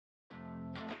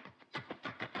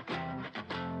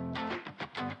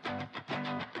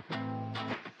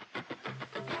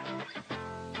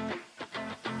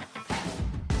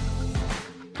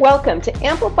Welcome to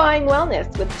Amplifying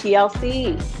Wellness with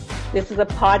TLC. This is a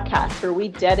podcast where we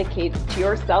dedicate to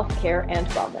your self-care and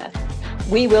wellness.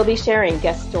 We will be sharing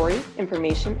guest stories,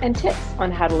 information, and tips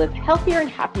on how to live healthier and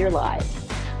happier lives.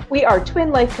 We are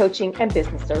Twin Life Coaching and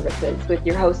Business Services with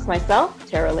your hosts, myself,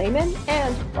 Tara Lehman,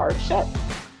 and Barb Schutz.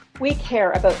 We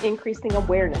care about increasing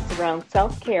awareness around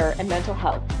self-care and mental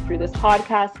health through this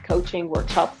podcast, coaching,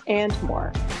 workshops, and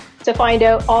more. To find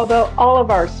out all about all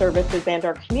of our services and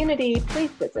our community,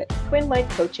 please visit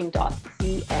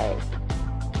twinlifecoaching.ca.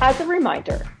 As a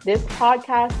reminder, this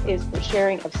podcast is for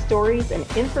sharing of stories and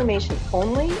information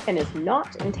only and is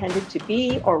not intended to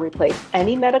be or replace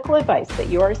any medical advice that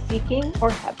you are seeking or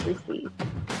have received.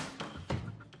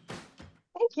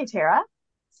 Thank you, Tara.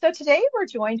 So today we're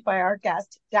joined by our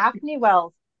guest, Daphne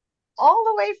Wells, all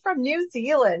the way from New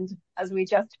Zealand, as we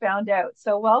just found out.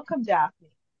 So welcome, Daphne.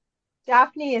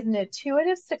 Daphne is an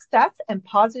intuitive success and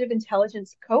positive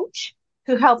intelligence coach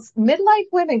who helps midlife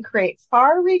women create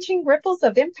far-reaching ripples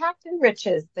of impact and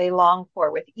riches they long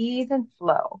for with ease and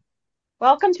flow.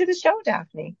 Welcome to the show,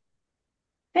 Daphne.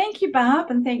 Thank you,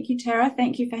 Barb, and thank you, Tara.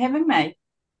 Thank you for having me.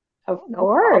 Of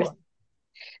course.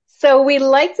 So we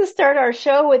like to start our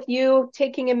show with you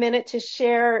taking a minute to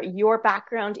share your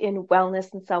background in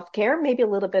wellness and self-care, maybe a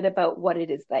little bit about what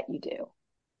it is that you do.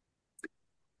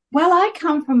 Well, I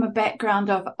come from a background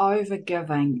of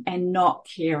overgiving and not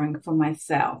caring for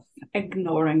myself,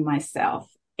 ignoring myself.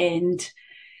 And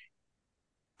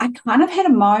I kind of had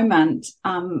a moment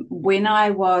when I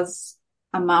was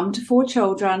a mum to 4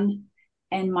 children,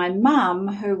 and my mum,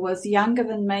 who was younger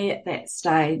than me at that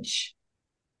stage,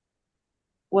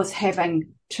 was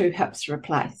having 2 hips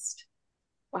replaced.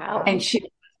 Wow. And she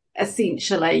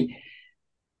essentially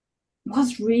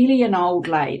was really an old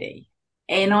lady.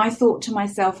 And I thought to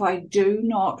myself, I do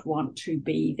not want to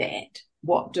be that.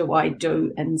 What do I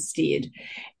do instead?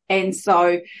 And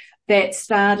so that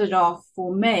started off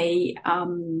for me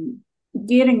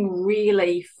getting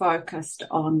really focused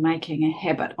on making a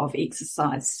habit of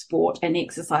exercise, sport, and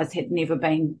exercise had never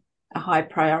been a high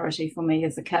priority for me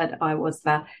as a kid. I was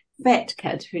the fat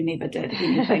kid who never did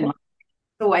anything like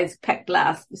that. Always picked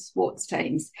last for sports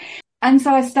teams. And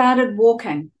so I started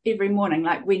walking every morning,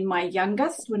 like when I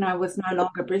was no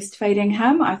longer breastfeeding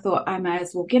him, I thought I may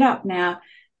as well get up now,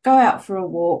 go out for a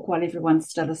walk while everyone's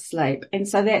still asleep. And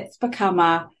so that's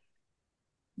become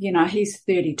he's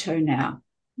 32 now.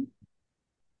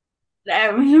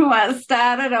 What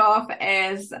started off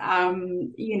as,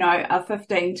 a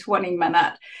 15, 20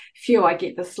 minute, I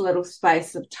get this little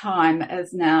space of time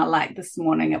is now like this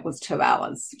morning, it was 2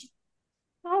 hours.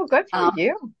 Oh, good for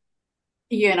you.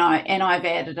 And I've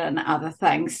added in other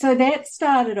things. So that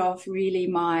started off really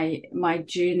my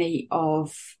journey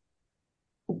of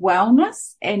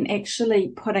wellness and actually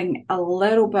putting a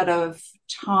little bit of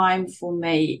time for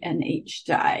me in each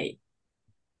day.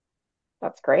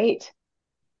 That's great.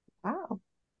 Wow.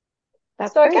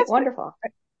 That's so great. Wonderful.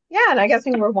 Yeah, and I guess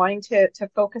we were wanting to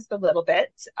focus a little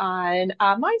bit on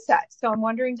mindset. So I'm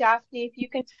wondering, Daphne, if you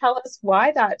can tell us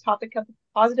why that topic of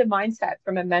positive mindset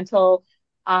from a mental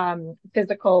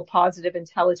physical, positive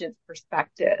intelligence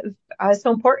perspective is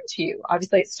so important to you.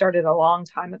 Obviously, it started a long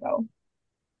time ago.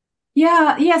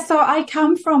 Yeah. So I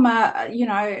come from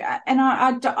and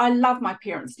I love my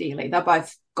parents dearly. They're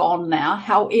both gone now.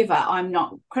 However, I'm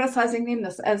not criticizing them.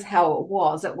 This is how it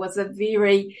was. It was a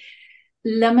very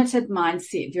limited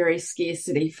mindset, very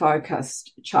scarcity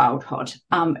focused childhood,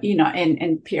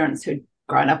 and parents who'd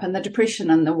grown up in the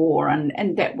Depression and the war,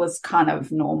 and that was kind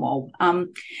of normal.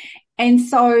 And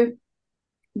so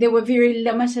there were very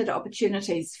limited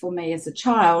opportunities for me as a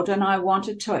child, and I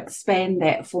wanted to expand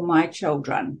that for my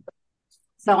children.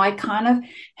 So I kind of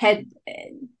had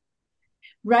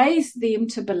raised them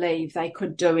to believe they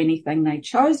could do anything they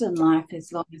chose in life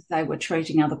as long as they were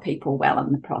treating other people well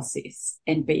in the process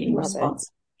and being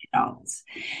responsible adults.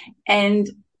 And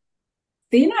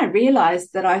then I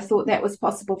realized that I thought that was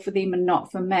possible for them and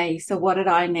not for me. So what did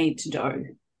I need to do?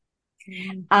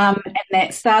 And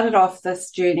that started off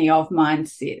this journey of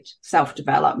mindset,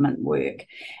 self-development work.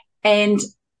 And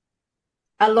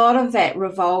a lot of that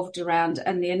revolved around,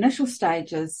 in the initial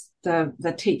stages,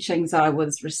 the teachings I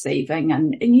was receiving.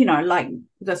 And like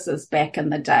this is back in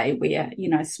the day where,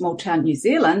 small town New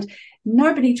Zealand,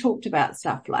 nobody talked about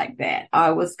stuff like that.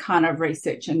 I was kind of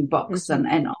researching books and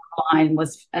online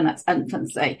was in its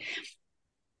infancy.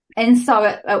 And so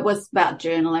it was about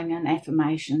journaling and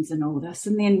affirmations and all this.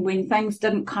 And then when things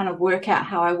didn't kind of work out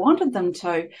how I wanted them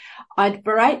to, I'd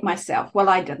berate myself. Well,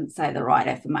 I didn't say the right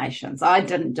affirmations. I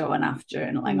didn't do enough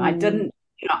journaling. I didn't,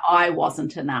 I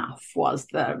wasn't enough was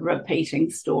the repeating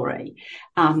story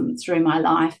through my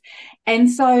life. And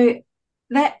so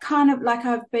that kind of like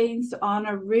I've been on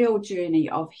a real journey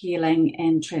of healing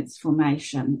and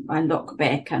transformation. I look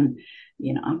back and,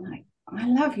 I'm like, I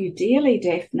love you dearly,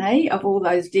 Daphne, of all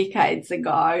those decades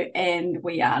ago, and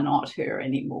we are not her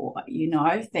anymore,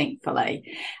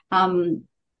 thankfully.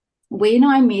 When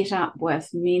I met up with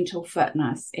mental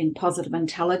fitness and positive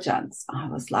intelligence, I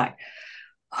was like,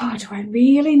 oh, do I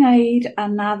really need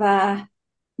another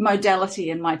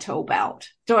modality in my tool belt?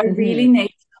 Do I really need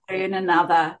to learn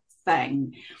another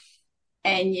thing?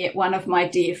 And yet one of my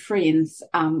dear friends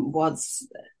was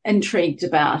intrigued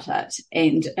about it,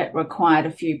 and it required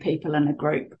a few people in a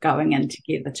group going in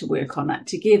together to work on it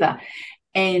together.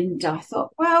 And I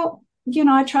thought, well,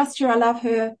 I trust her, I love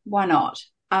her, why not?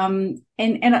 And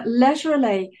it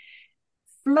literally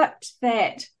flipped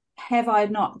that have I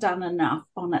not done enough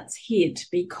on its head,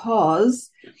 because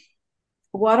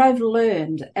what I've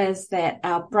learned is that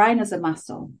our brain is a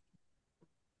muscle,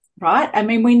 right? I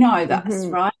mean, we know this,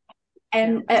 right?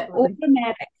 And it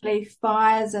automatically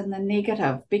fires in the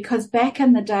negative, because back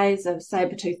in the days of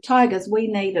saber-toothed tigers, we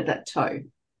needed it too.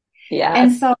 Yeah.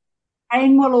 And so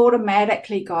brain will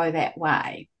automatically go that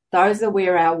way. Those are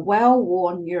where our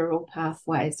well-worn neural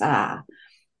pathways are.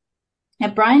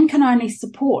 Our brain can only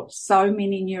support so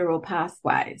many neural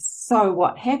pathways. So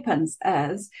what happens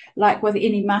is, like with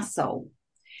any muscle,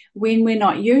 when we're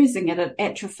not using it, it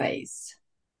atrophies.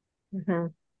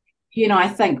 I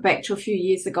think back to a few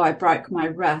years ago, I broke my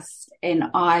wrist and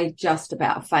I just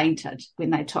about fainted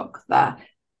when they took the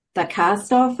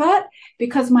cast off it,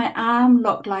 because my arm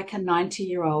looked like a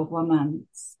 90-year-old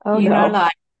woman's.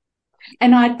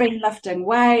 And I'd been lifting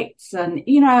weights and,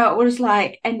 it was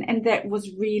like, and that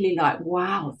was really like,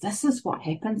 wow, this is what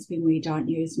happens when we don't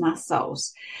use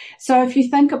muscles. So if you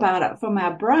think about it from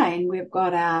our brain, we've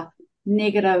got our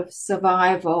negative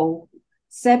survival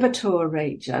saboteur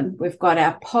region. We've got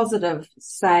our positive,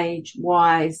 sage,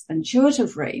 wise,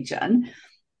 intuitive region.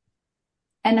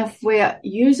 And if we're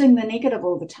using the negative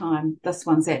all the time, this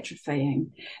one's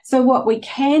atrophying. So what we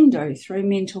can do through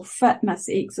mental fitness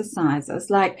exercises,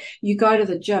 like you go to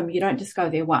the gym, you don't just go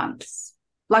there once.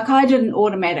 Like I didn't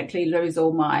automatically lose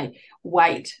all my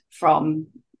weight from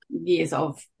years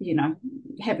of,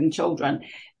 having children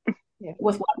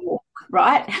with one walk,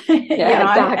 right?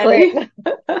 Yeah, exactly.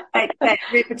 that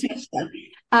repetition.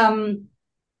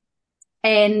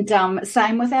 And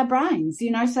same with our brains,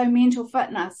 so mental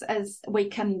fitness is, we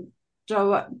can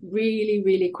do it really,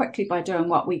 really quickly by doing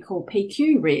what we call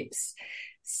PQ reps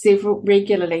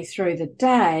regularly through the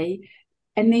day.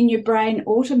 And then your brain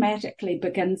automatically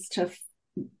begins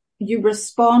you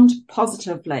respond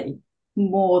positively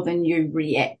more than you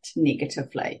react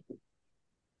negatively,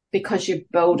 because you're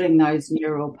building those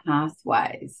neural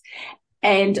pathways.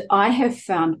 And I have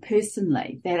found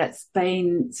personally that it's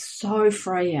been so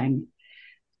freeing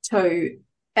to,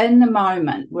 in the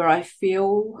moment where I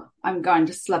feel I'm going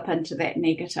to slip into that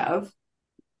negative,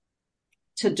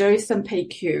 to do some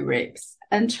PQ reps,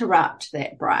 interrupt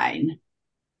that brain,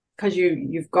 because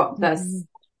you've got this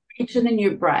region in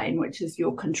your brain, which is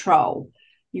your control.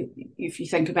 If you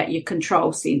think about your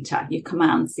control center, your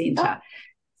command center,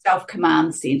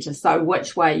 self-command center. So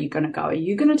which way are you going to go? Are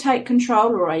you going to take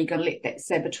control, or are you going to let that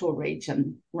saboteur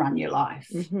region run your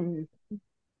life?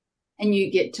 And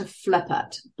you get to flip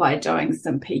it by doing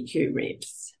some PQ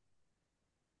reps.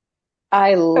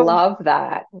 I love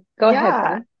that. Go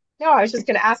ahead. No, I was just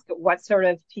going to ask, what sort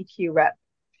of PQ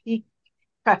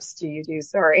reps do you do?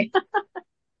 Sorry.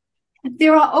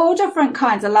 There are all different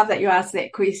kinds. I love that you asked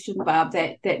that question, Barb,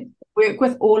 that work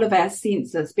with all of our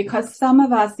senses, because some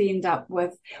of us end up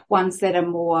with ones that are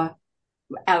more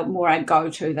a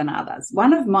go-to than others.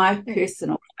 One of my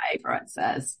personal favorites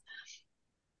is,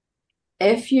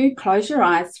 if you close your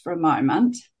eyes for a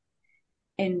moment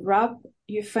and rub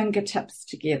your fingertips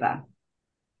together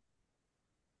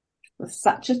with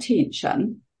such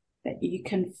attention that you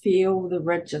can feel the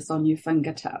ridges on your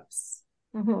fingertips.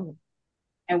 And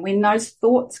when those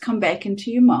thoughts come back into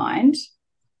your mind,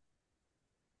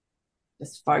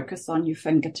 just focus on your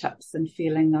fingertips and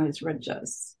feeling those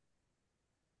ridges.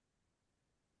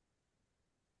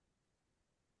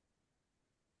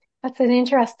 That's an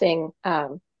interesting,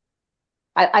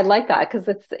 I like that,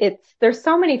 because there's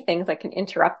so many things that can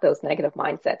interrupt those negative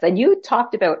mindsets. And you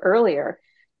talked about earlier,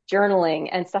 journaling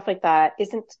and stuff like that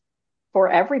isn't for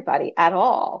everybody at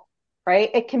all, right?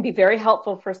 It can be very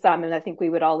helpful for some, and I think we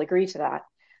would all agree to that.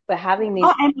 But having these,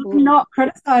 and I'm not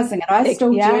criticizing it. I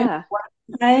still do. What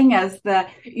I'm saying is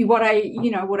what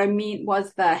I meant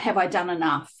was have I done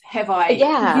enough? Have I?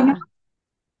 Yeah.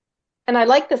 And I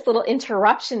like this little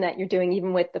interruption that you're doing,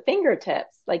 even with the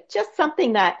fingertips, like just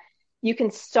something that you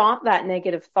can stop that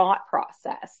negative thought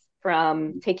process.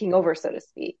 from taking over, so to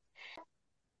speak.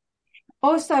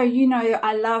 Also,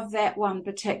 I love that one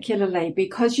particularly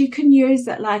because you can use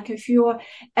it like if you're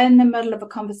in the middle of a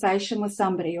conversation with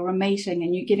somebody or a meeting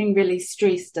and you're getting really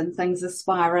stressed and things are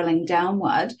spiraling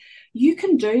downward, you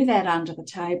can do that under the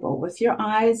table with your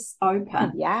eyes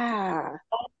open. Yeah.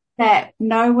 That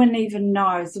no one even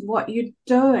knows. What you're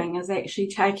doing is actually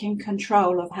taking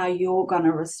control of how you're going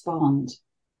to respond.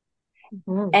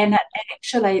 Mm-hmm. And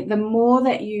actually, the more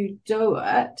that you do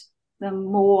it, the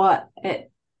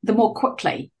more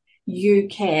quickly you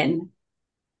can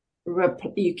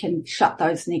shut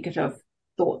those negative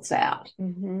thoughts out.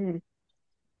 Mm-hmm.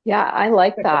 Yeah, I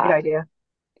like that. Great idea.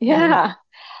 Yeah.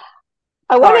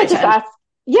 I want to just ask.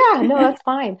 Yeah, no, that's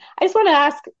fine. I just want to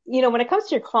ask, when it comes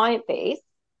to your client base,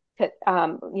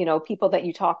 people that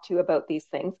you talk to about these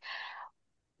things,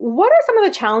 what are some of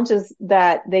the challenges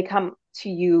that they come to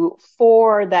you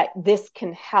for that this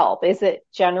can help? Is it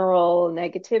general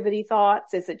negativity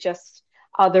thoughts? Is it just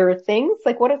other things?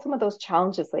 Like, what are some of those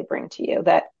challenges they bring to you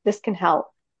that this can help?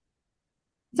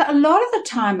 So a lot of the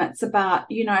time it's about,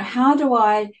 how do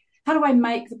I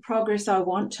make the progress I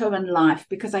want to in life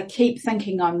because I keep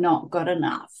thinking I'm not good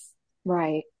enough.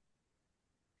 Right.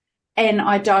 And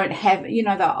I don't have,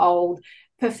 the old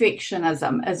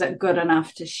perfectionism. Is it good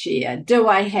enough to share? Do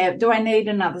I need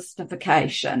another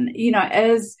certification?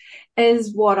 Is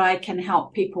what I can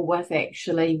help people with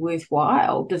actually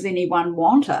worthwhile? Does anyone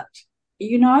want it?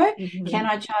 Mm-hmm. Can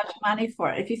I charge money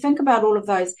for it? If you think about all of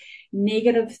those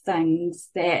negative things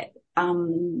that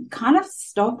kind of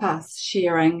stop us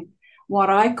sharing what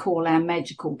I call our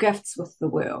magical gifts with the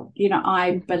world. I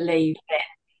Mm-hmm. believe that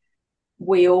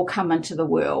we all come into the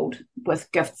world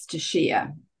with gifts to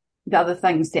share. The other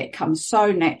things that come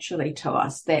so naturally to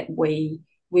us that we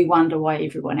wonder why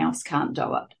everyone else can't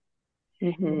do it.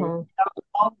 Mm-hmm. So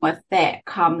along with that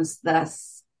comes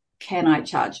this, can I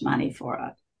charge money for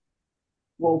it?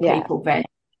 Will people value it?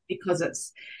 Because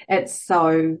it's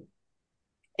so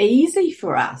easy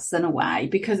for us in a way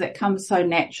because it comes so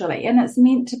naturally and it's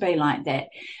meant to be like that.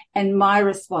 And my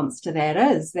response to that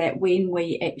is that when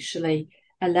we actually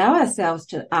allow ourselves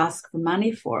to ask for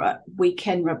money for it, we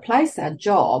can replace our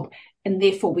job and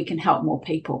therefore we can help more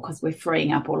people because we're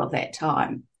freeing up all of that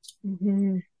time.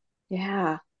 Mm-hmm.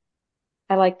 Yeah.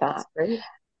 I like that. That's great.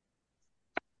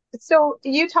 So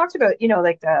you talked about,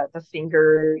 like the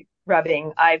finger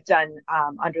rubbing. I've done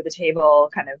under the table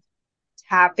kind of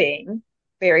tapping,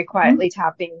 very quietly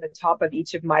tapping the top of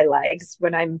each of my legs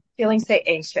when I'm feeling, say,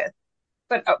 anxious.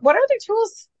 But what other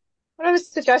tools, what other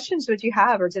suggestions would you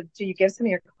have, or do you give some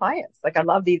of your clients? Like, I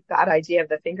love that idea of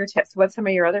the fingertips. What's some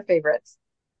of your other favorites?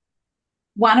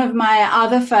 One of my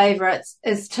other favorites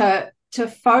is to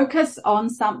focus on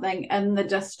something in the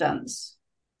distance.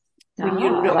 When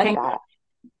you're looking out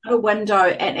a window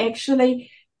and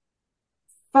actually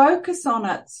focus on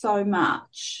it so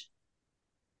much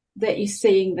that you're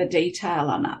seeing the detail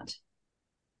in it.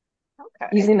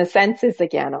 Okay. Using the senses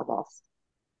again, almost.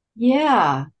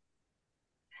 Yeah.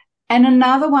 And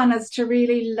another one is to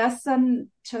really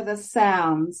listen to the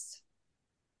sounds.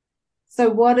 So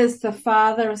what is the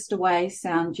farthest away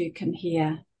sound you can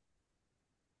hear?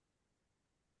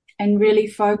 And really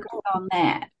focus on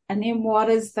that. And then what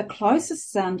is the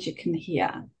closest sound you can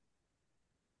hear?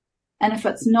 And if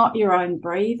it's not your own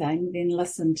breathing, then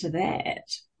listen to that.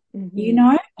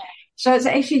 Mm-hmm. So it's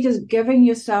actually just giving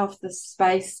yourself the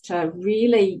space to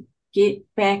really get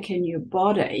back in your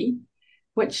body,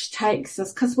 which takes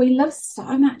us, because we live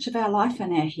so much of our life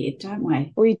in our head, don't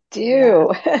we? We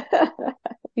do. Yeah.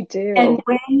 We do. And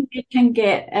when we can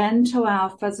get into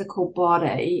our physical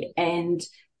body and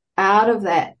out of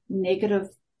that negative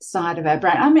side of our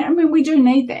brain. I mean, we do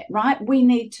need that, right? We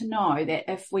need to know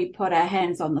that if we put our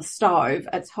hands on the stove,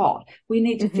 it's hot. We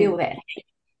need to feel that heat.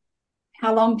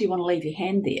 How long do you want to leave your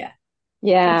hand there?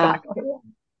 Yeah. Exactly.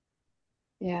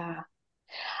 Yeah.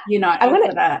 Is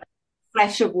it a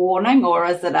flash of warning or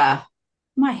is it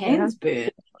my hands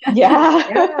burn? Yeah.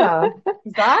 Yeah,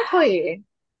 exactly.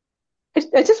 I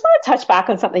just want to touch back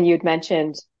on something you'd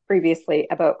mentioned previously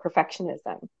about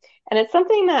perfectionism. And it's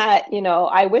something that,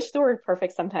 I wish the word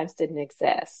perfect sometimes didn't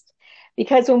exist.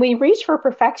 Because when we reach for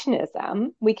perfectionism,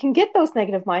 we can get those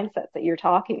negative mindsets that you're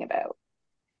talking about,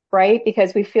 right?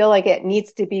 Because we feel like it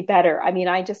needs to be better. I mean,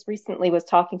 I just recently was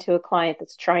talking to a client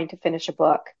that's trying to finish a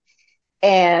book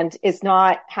and is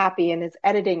not happy and is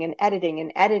editing and editing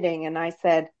and editing. And I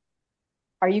said,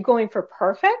 are you going for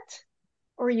perfect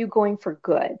or are you going for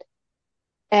good?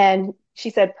 And she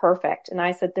said, perfect. And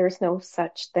I said, there's no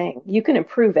such thing. You can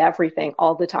improve everything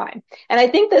all the time. And I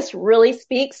think this really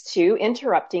speaks to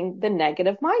interrupting the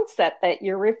negative mindset that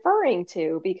you're referring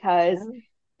to, because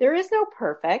there is no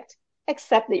perfect,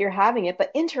 accept that you're having it,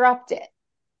 but interrupt it,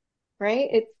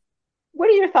 right? What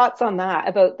are your thoughts on that,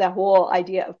 about the whole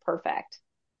idea of perfect?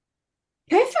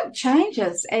 Perfect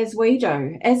changes as we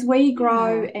do. As we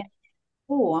grow and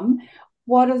form,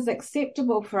 what is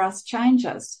acceptable for us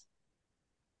changes.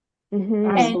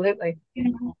 Absolutely.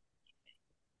 And,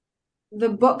 the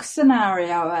book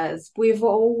scenario is we've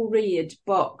all read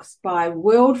books by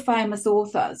world famous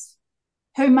authors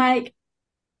who make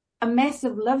a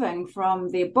massive living from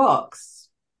their books.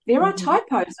 There are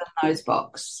typos in those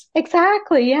books.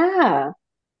 Exactly, yeah.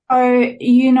 So, and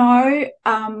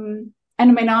I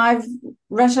mean, I've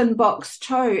written books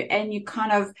too, and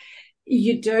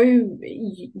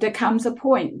there comes a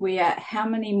point where how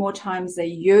many more times are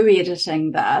you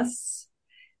editing this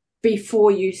before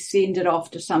you send it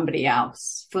off to somebody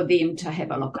else for them to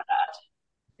have a look at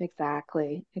it?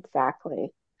 Exactly.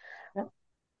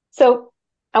 So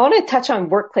I want to touch on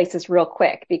workplaces real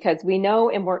quick, because we know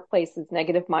in workplaces,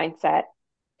 negative mindset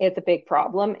is a big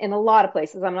problem in a lot of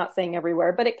places. I'm not saying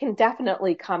everywhere, but it can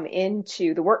definitely come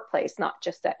into the workplace, not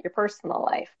just at your personal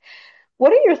life.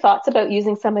 What are your thoughts about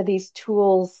using some of these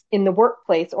tools in the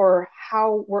workplace, or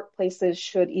how workplaces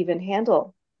should even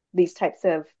handle these types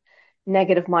of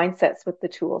negative mindsets with the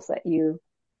tools that you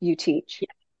teach?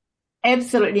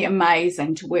 Absolutely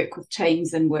amazing to work with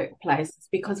teams and workplaces,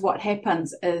 because what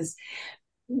happens is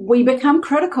we become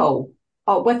critical.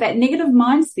 With that negative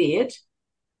mindset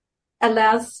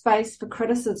allows space for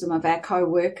criticism of our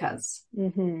co-workers.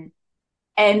 And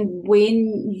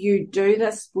when you do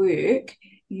this work,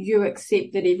 you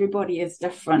accept that everybody is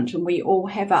different and we all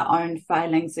have our own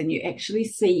failings, and you actually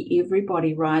see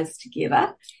everybody rise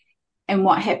together. And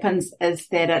what happens is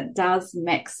that it does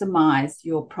maximize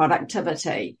your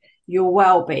productivity, your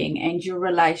well-being, and your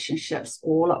relationships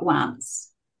all at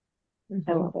once.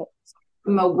 I love it.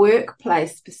 From a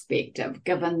workplace perspective,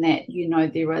 given that,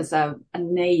 there is a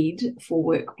need for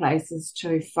workplaces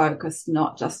to focus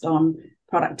not just on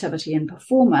productivity and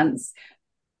performance,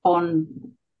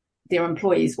 on their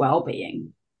employees'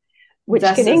 well-being. Which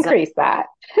can increase that.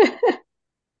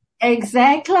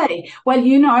 Exactly. Well,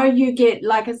 you get,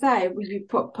 like I say, when you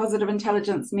put positive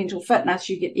intelligence, mental fitness,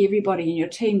 you get everybody in your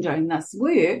team doing this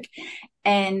work,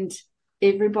 and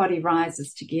everybody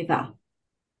rises together.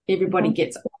 Everybody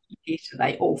gets better.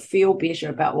 They all feel better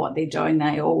about what they're doing.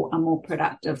 They all are more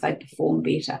productive. They perform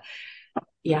better.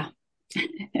 Yeah.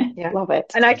 Yeah, love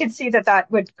it. And I can see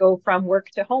that would go from work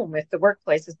to home. If the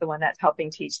workplace is the one that's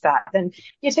helping teach that, then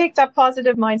you take that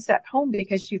positive mindset home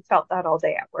because you felt that all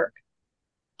day at work.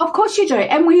 Of course you do.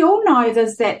 And we all know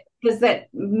there's that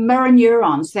mirror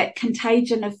neurons, that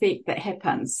contagion effect that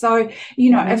happens. So,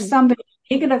 if somebody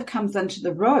negative comes into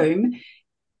the room,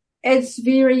 it's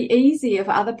very easy, if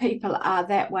other people are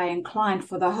that way inclined,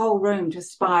 for the whole room to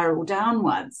spiral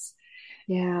downwards.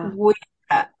 Yeah.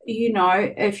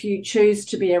 If you choose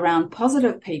to be around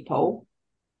positive people,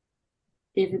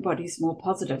 everybody's more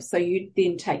positive. So you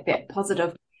then take that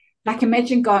positive. Like,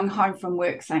 imagine going home from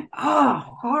work saying,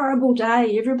 "Oh, horrible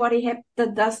day. Everybody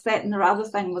did this, that, and the other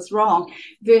thing was wrong,"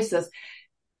 versus,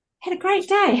 "Had a great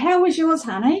day. How was yours,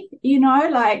 honey?"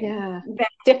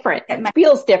 Different. It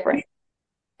feels different.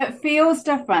 It feels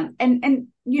different. And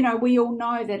we all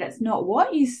know that it's not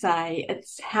what you say,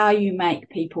 it's how you make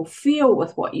people feel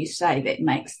with what you say that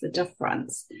makes the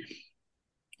difference.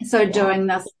 So doing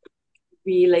this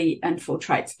really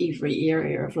infiltrates every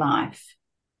area of life.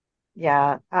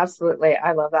 Yeah, absolutely.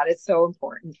 I love that. It's so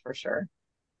important, for sure.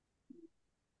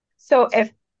 So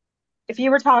if you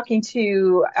were talking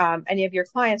to any of your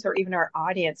clients or even our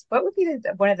audience, what would be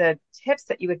one of the tips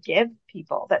that you would give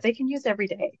people that they can use every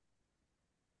day?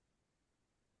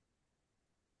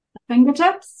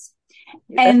 Fingertips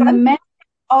and the matter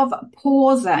of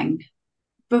pausing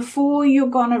before you're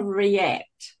going to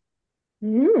react.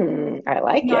 I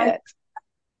like it.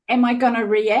 Am I going to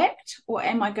react, or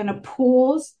am I going to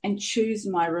pause and choose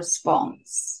my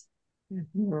response?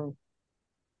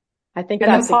 I think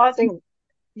that's pausing.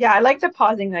 Yeah, I like the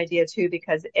pausing idea too,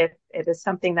 because if it is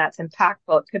something that's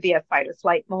impactful, it could be a fight or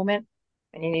flight moment,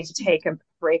 and you need to take a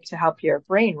break to help your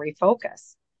brain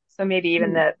refocus. So maybe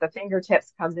even the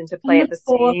fingertips comes into play at the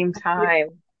same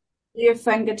time. Your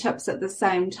fingertips at the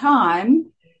same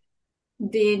time,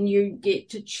 then you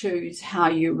get to choose how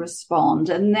you respond,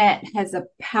 and that has a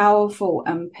powerful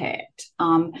impact.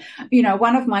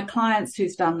 One of my clients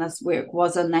who's done this work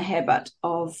was in the habit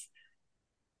of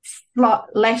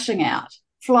lashing out,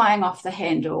 flying off the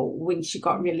handle when she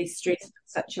got really stressed in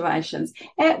situations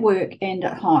at work and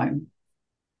at home.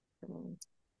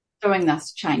 Doing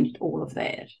this changed all of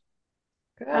that.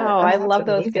 Good. Oh, I love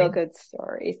those feel-good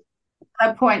stories.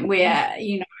 A point where,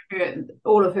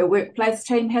 all of her workplace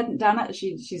team hadn't done it.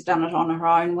 She's done it on her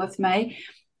own with me.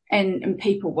 And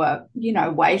people were,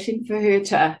 waiting for her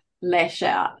to lash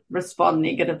out, respond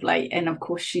negatively. And of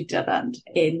course she didn't.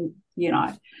 And,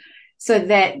 so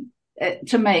that,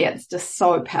 to me, it's just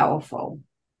so powerful.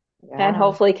 Yeah. And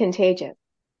hopefully contagious.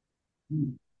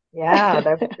 Yeah,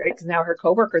 that's great, because now her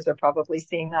coworkers are probably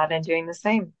seeing that and doing the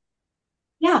same.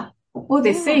 Yeah. Well,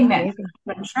 they're seeing that. Amazing.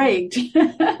 I'm intrigued.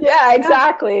 Yeah,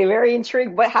 exactly. Very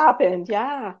intrigued. What happened?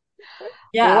 Yeah.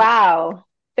 Yeah. Wow.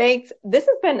 Thanks. This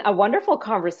has been a wonderful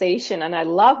conversation, and I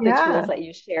love the tools that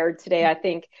you shared today. I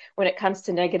think when it comes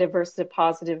to negative versus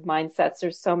positive mindsets,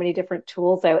 there's so many different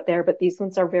tools out there, but these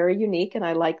ones are very unique, and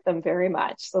I like them very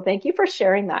much. So thank you for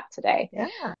sharing that today. Yeah.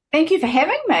 Thank you for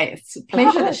having me. It's a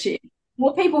pleasure to share.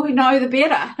 More people who know, the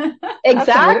better.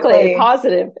 Exactly.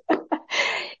 Positive.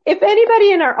 If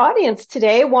anybody in our audience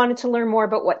today wanted to learn more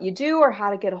about what you do or how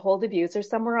to get a hold of you, is there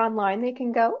somewhere online they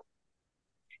can go?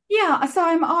 Yeah, so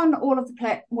I'm on all of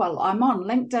the I'm on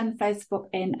LinkedIn, Facebook,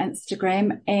 and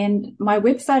Instagram, and my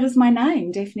website is my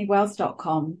name,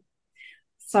 daphnewells.com.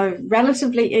 So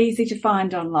relatively easy to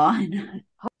find online.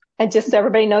 And just so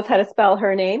everybody knows how to spell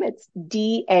her name, it's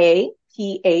Daphne,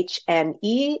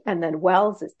 and then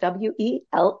Wells is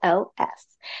Wells.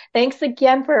 Thanks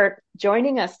again for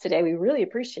joining us today. We really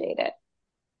appreciate it.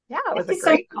 Yeah, it was a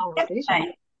great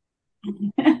conversation.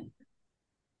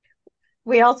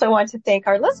 We also want to thank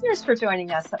our listeners for joining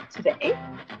us today.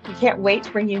 We can't wait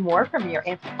to bring you more from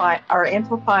our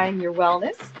Amplifying Your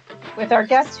Wellness with our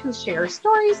guests who share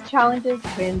stories, challenges,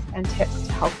 wins, and tips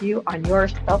to help you on your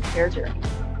self-care journey.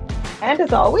 And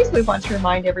as always, we want to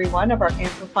remind everyone of our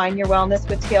Amplifying Your Wellness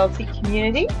with TLC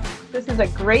community. This is a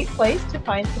great place to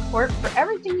find support for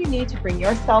everything you need to bring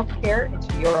your self-care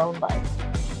into your own life.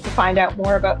 To find out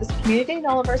more about this community and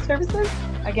all of our services,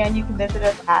 again, you can visit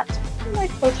us at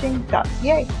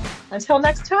midlifecoaching.ca. Until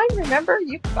next time, remember,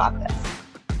 you've got this.